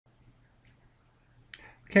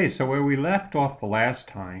Okay, so where we left off the last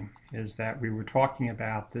time is that we were talking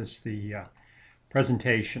about the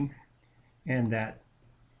presentation, and that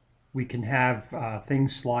we can have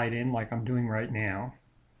things slide in like I'm doing right now.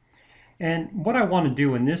 And what I want to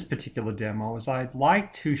do in this particular demo is I'd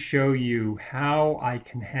like to show you how I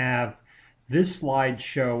can have this slide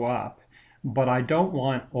show up, but I don't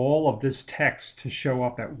want all of this text to show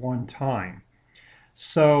up at one time.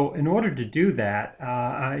 So in order to do that,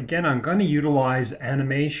 again, I'm going to utilize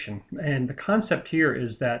animation. And the concept here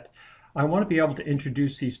is that I want to be able to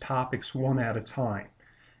introduce these topics one at a time.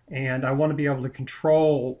 And I want to be able to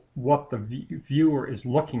control what the viewer is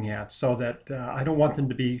looking at, so that I don't want them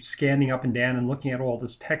to be scanning up and down and looking at all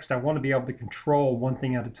this text. I want to be able to control one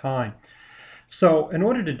thing at a time. So in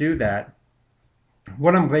order to do that,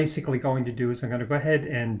 what I'm basically going to do is I'm going to go ahead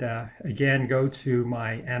and again go to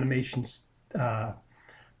my animations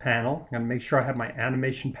panel. I'm going to make sure I have my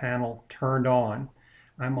animation panel turned on.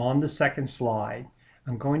 I'm on the second slide.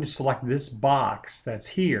 I'm going to select this box that's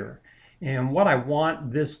here, and what I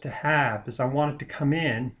want this to have is I want it to come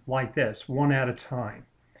in like this, one at a time.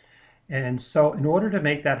 And so in order to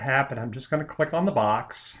make that happen, I'm just going to click on the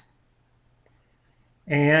box,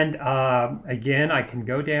 and again I can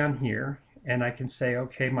go down here and I can say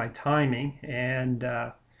okay, my timing, and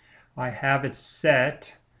I have it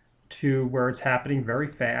set to where it's happening very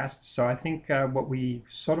fast. So I think what we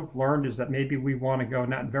sort of learned is that maybe we want to go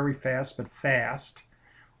not very fast but fast,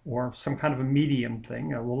 or some kind of a medium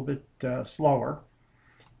thing, a little bit slower.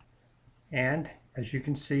 And as you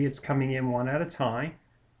can see, it's coming in one at a time.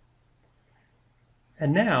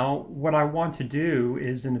 And now what I want to do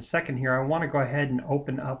is, in a second here, I want to go ahead and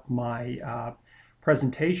open up my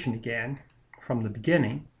presentation again from the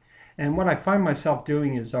beginning. And what I find myself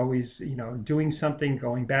doing is always, doing something,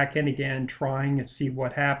 going back in again, trying and see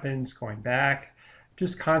what happens, going back,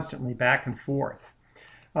 just constantly back and forth.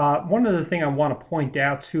 One other thing I want to point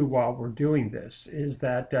out too while we're doing this is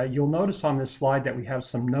that you'll notice on this slide that we have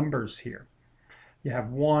some numbers here. You have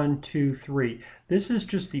 1, 2, 3. This is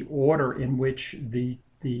just the order in which the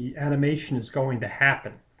animation is going to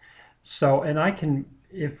happen. So, and I can,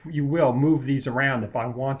 if you will, move these around if I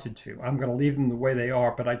wanted to. I'm going to leave them the way they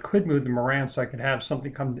are, but I could move them around so I could have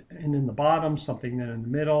something come in the bottom, something then in the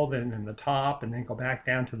middle, then in the top, and then go back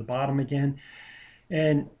down to the bottom again.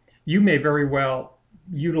 And you may very well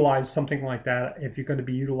utilize something like that if you're going to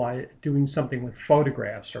be doing something with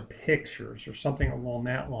photographs or pictures or something along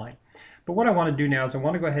that line. But what I want to do now is I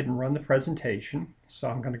want to go ahead and run the presentation. So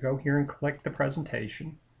I'm going to go here and click the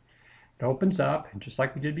presentation. It opens up, and just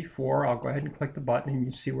like we did before, I'll go ahead and click the button, and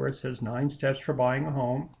you see where it says 9 steps for buying a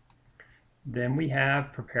home. Then we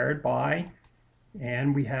have prepared by,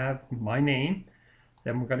 and we have my name.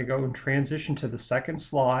 Then we're going to go and transition to the second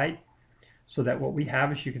slide, so that what we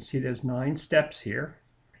have is, you can see there's 9 steps here.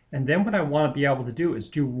 And then what I want to be able to do is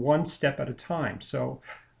do one step at a time. So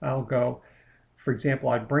I'll go, for example,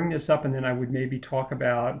 I'd bring this up, and then I would maybe talk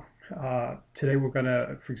about today we're going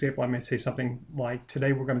to, for example, I may say something like,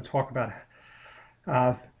 today we're going to talk about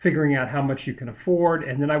figuring out how much you can afford,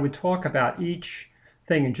 and then I would talk about each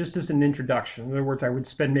thing, and just as an introduction. In other words, I would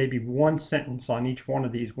spend maybe one sentence on each one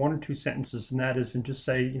of these, 1 or 2 sentences, and that is, and just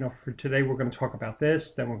say, for today we're going to talk about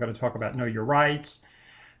this, then we're going to talk about know your rights,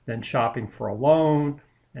 then shopping for a loan,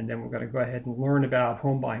 and then we're going to go ahead and learn about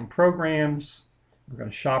home buying programs. We're going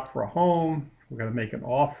to shop for a home, we're going to make an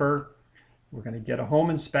offer, we're going to get a home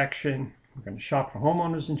inspection, we're going to shop for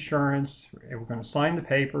homeowners insurance, we're going to sign the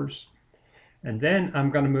papers, and then I'm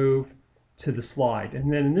going to move to the slide.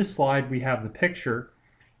 And then in this slide we have the picture,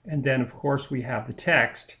 and then of course we have the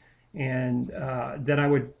text, and then I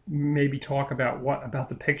would maybe talk about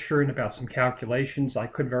the picture and about some calculations. I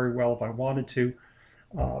could very well, if I wanted to,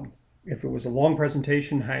 if it was a long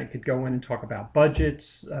presentation, I could go in and talk about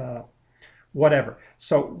budgets, whatever.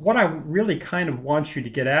 So what I really kind of want you to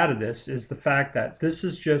get out of this is the fact that this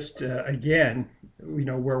is just, again,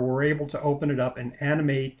 where we're able to open it up and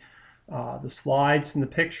animate the slides and the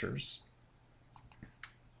pictures,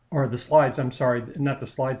 or the slides, I'm sorry, not the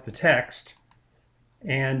slides, the text,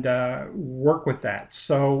 and work with that.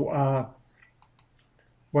 So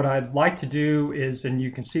what I'd like to do is, and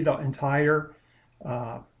you can see the entire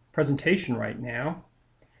presentation right now,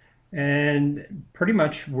 and pretty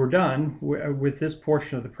much we're done with this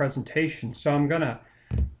portion of the presentation. So I'm going to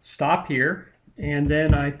stop here, and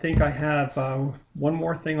then I think I have one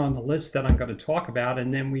more thing on the list that I'm going to talk about,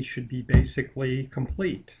 and then we should be basically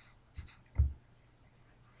complete.